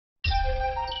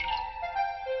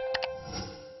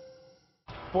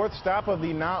fourth stop of the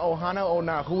Na'ohana o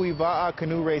Nahui Va'a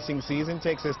canoe racing season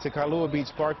takes us to Kailua Beach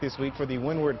Park this week for the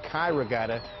Windward Kai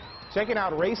regatta. Checking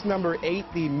out race number 8,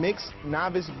 the mixed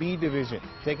novice B division.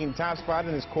 Taking top spot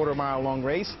in this quarter-mile long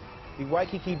race, the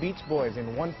Waikiki Beach Boys in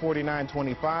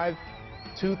 1:49.25.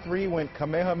 2-3 went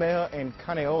Kamehameha and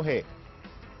Kaneohe.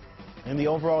 In the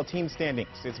overall team standings,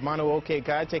 it's Windward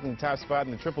Kai taking top spot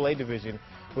in the AAA division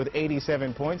with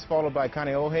 87 points, followed by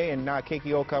Kaneohe and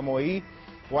Nakekiokamoi.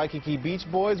 Waikiki Beach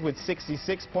Boys with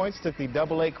 66 points took the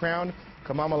AA crown.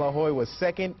 Kamamalahoi was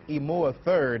second, Imua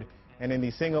third. And in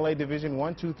the single A division,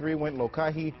 1-2-3 went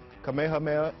Lokahi,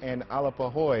 Kamehameha, and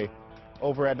Alapahoi.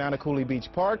 Over at Nanakuli Beach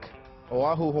Park,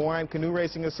 Oahu Hawaiian Canoe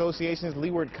Racing Association's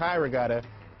Windward Kai regatta,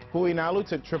 Huinalu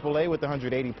took AAA with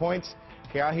 180 points.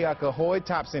 Keahiaka Hoi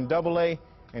tops in AA,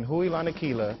 and Hui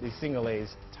Lanakila, the single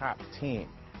A's top team.